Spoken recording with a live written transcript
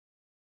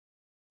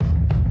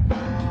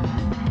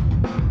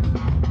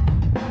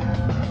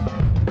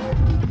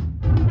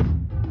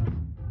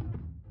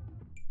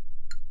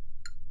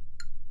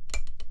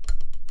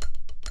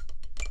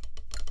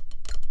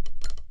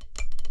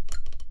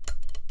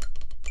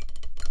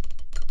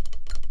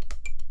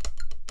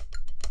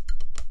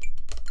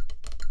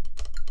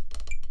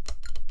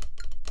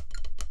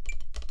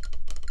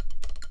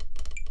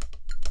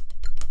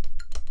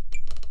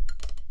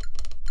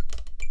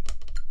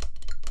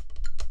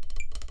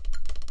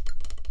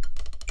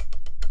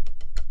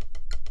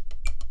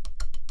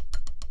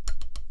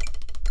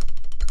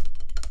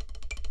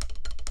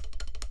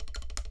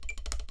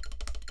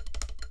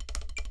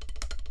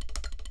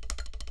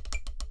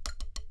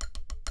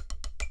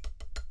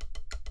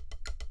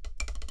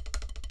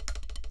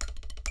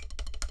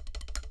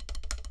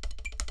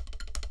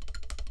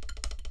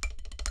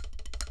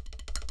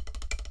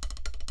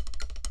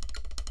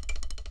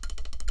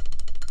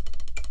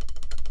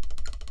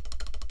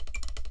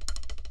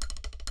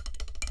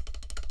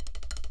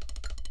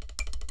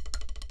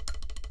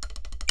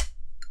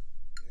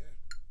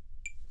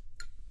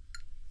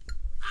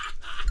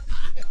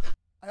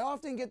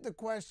often get the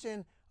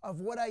question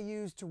of what I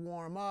use to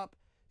warm up.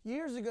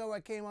 Years ago, I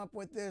came up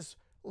with this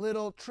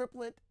little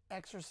triplet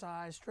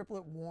exercise,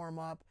 triplet warm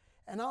up,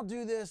 and I'll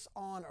do this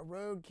on a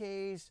road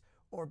case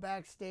or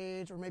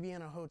backstage or maybe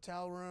in a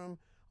hotel room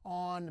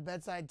on the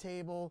bedside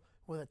table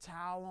with a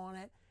towel on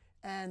it.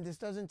 And this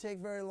doesn't take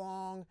very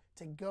long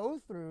to go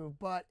through,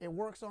 but it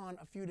works on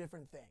a few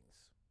different things.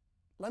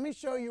 Let me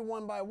show you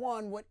one by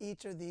one what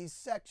each of these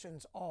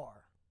sections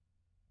are.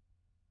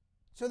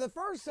 So the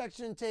first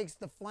section takes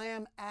the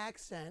flam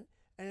accent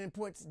and it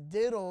puts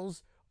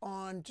diddles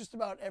on just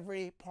about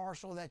every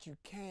partial that you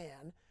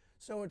can.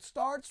 So it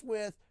starts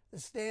with the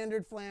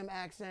standard flam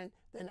accent,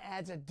 then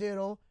adds a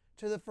diddle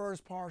to the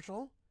first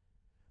partial,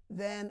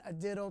 then a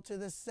diddle to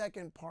the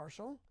second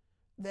partial,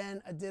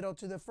 then a diddle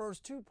to the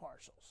first two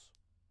partials.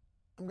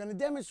 I'm going to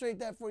demonstrate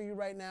that for you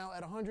right now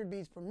at 100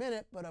 beats per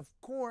minute, but of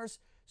course,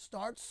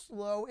 start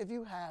slow if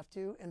you have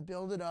to and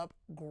build it up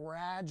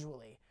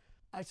gradually.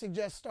 I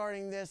suggest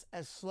starting this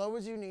as slow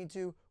as you need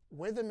to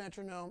with a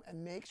metronome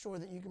and make sure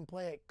that you can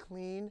play it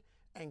clean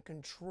and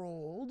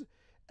controlled,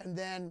 and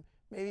then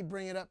maybe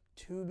bring it up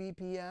 2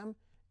 BPM,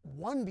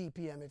 1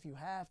 BPM if you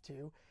have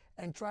to,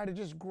 and try to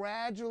just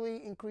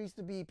gradually increase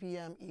the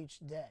BPM each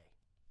day.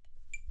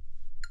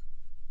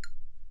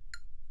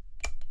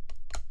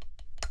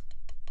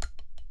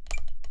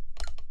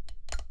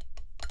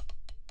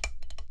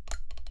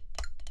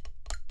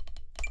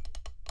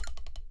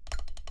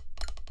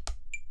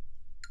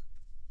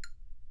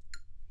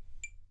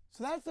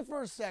 So that's the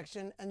first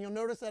section, and you'll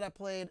notice that I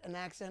played an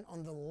accent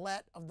on the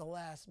let of the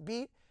last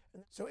beat.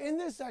 So in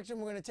this section,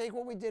 we're going to take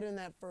what we did in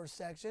that first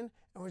section,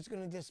 and we're just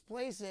going to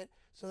displace it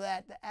so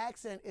that the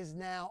accent is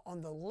now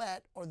on the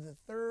let, or the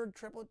third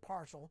triplet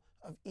partial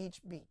of each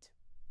beat.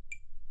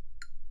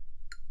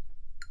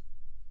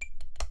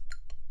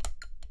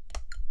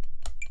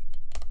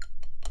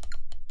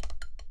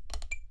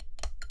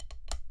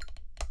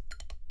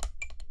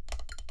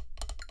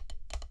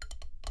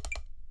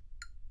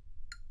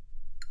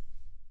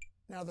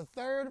 Now the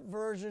third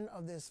version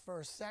of this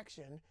first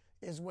section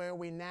is where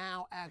we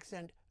now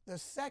accent the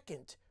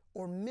second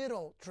or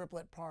middle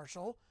triplet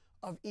partial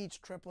of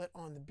each triplet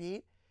on the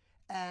beat.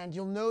 And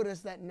you'll notice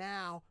that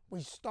now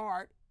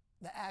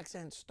the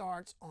accent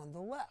starts on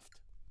the left.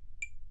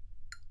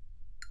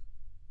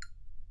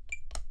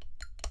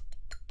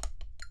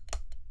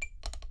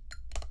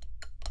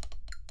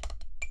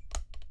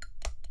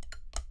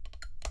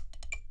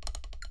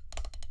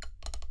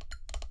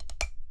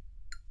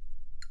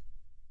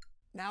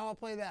 Now I'll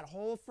play that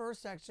whole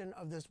first section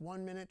of this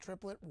 1-minute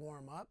triplet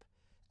warm-up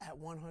at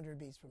 100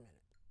 beats per minute.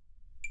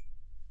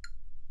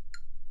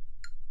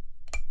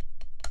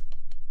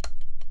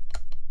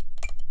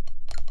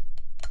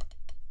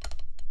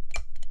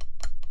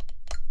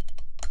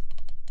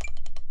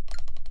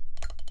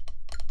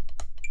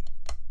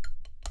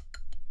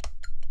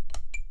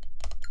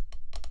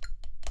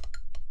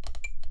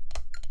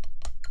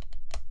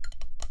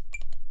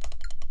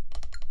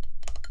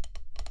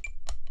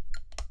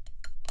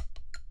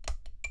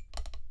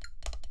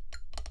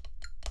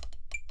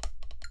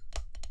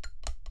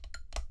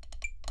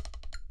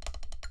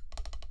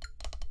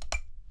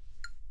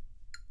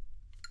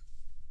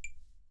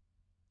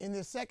 In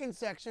the second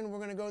section, we're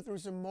going to go through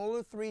some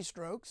molar 3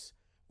 strokes.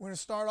 We're going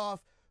to start off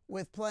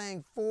with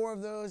playing 4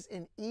 of those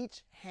in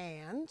each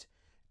hand,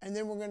 and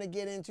then we're going to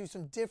get into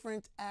some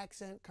different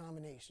accent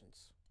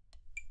combinations.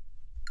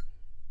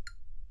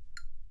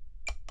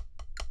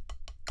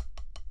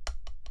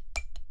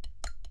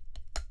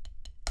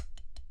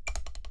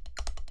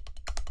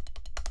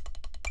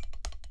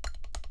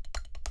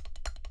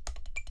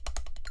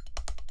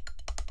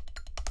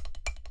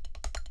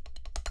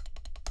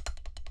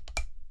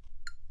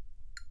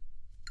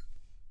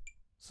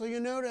 So you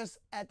notice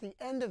at the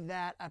end of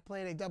that, I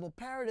played a double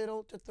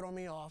paradiddle to throw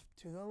me off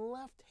to the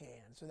left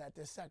hand, so that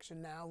this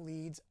section now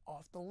leads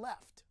off the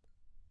left.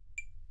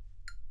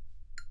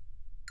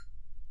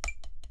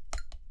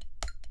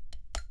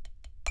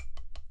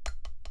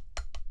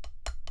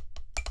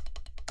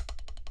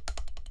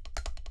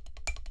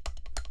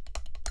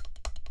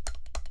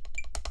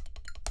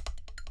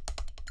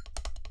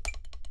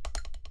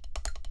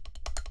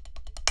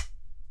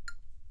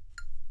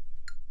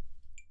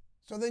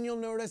 So then you'll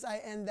notice I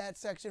end that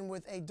section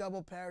with a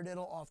double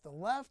paradiddle off the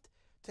left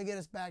to get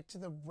us back to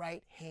the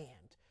right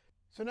hand.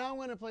 So now I'm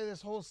going to play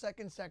this whole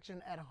second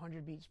section at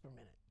 100 beats per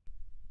minute.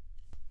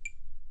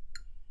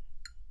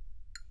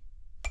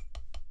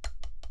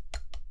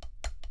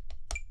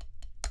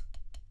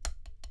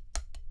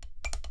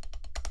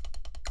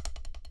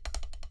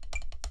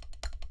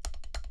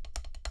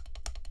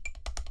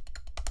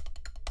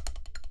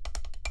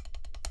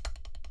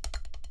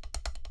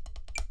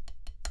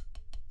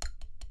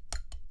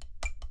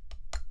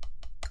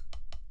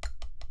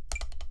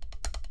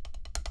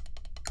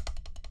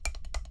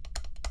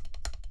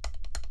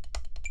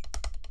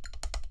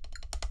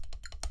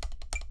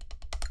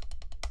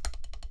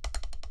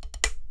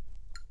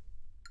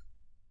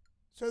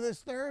 So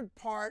this third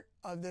part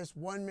of this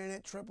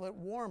 1-minute triplet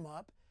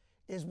warm-up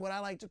is what I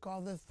like to call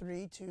the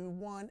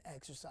 3-2-1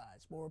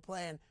 exercise, where we're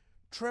playing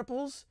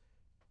triples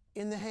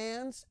in the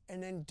hands,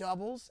 and then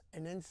doubles,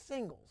 and then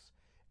singles.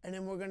 And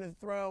then we're going to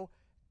throw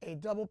a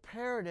double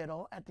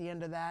paradiddle at the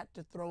end of that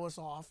to throw us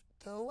off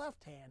to the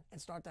left hand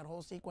and start that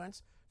whole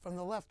sequence from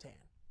the left hand.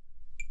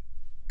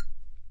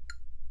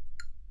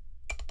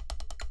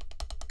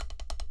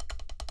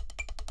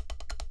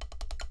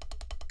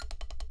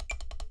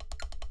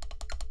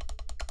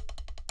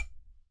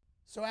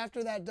 So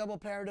after that double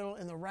paradiddle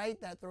in the right,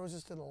 that throws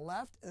us to the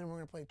left, and then we're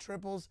going to play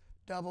triples,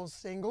 doubles,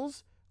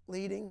 singles,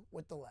 leading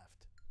with the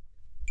left.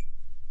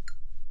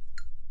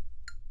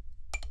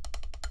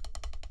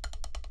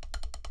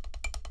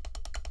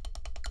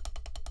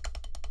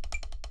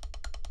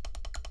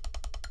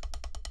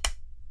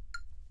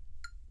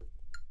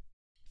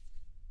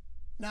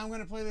 Now I'm going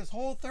to play this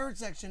whole third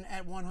section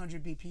at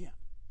 100 BPM.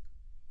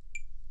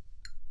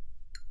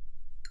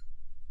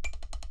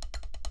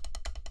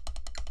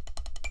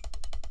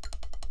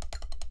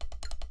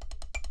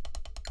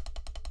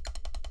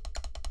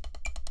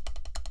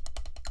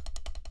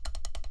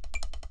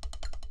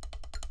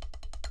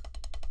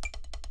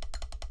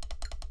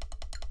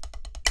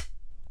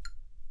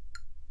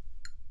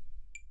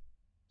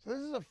 So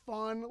this is a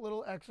fun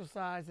little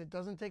exercise. It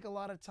doesn't take a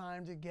lot of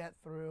time to get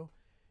through.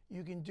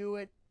 You can do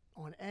it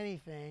on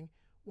anything,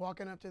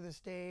 walking up to the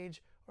stage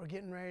or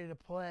getting ready to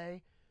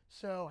play.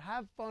 So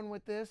have fun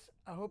with this.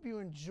 I hope you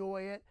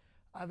enjoy it.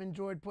 I've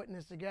enjoyed putting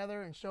this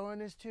together and showing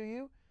this to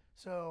you.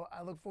 So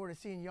I look forward to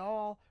seeing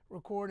y'all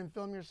record and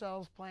film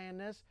yourselves playing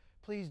this.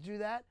 Please do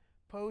that,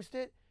 post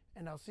it,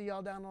 and I'll see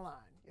y'all down the line.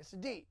 Yes,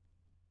 indeed.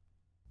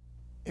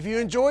 If you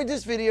enjoyed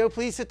this video,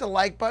 please hit the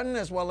like button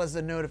as well as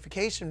the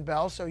notification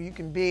bell so you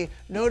can be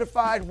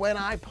notified when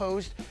I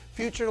post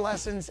future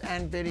lessons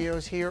and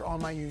videos here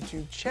on my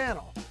YouTube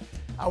channel.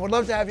 I would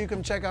love to have you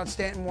come check out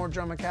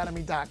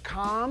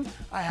StantonMooreDrumAcademy.com.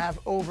 I have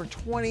over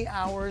 20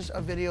 hours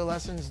of video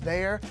lessons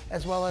there,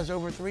 as well as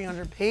over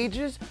 300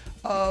 pages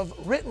of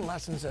written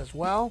lessons as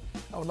well.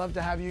 I would love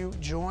to have you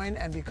join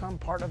and become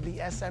part of the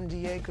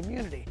SMDA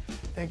community.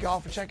 Thank you all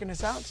for checking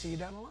this out. See you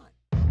down the line.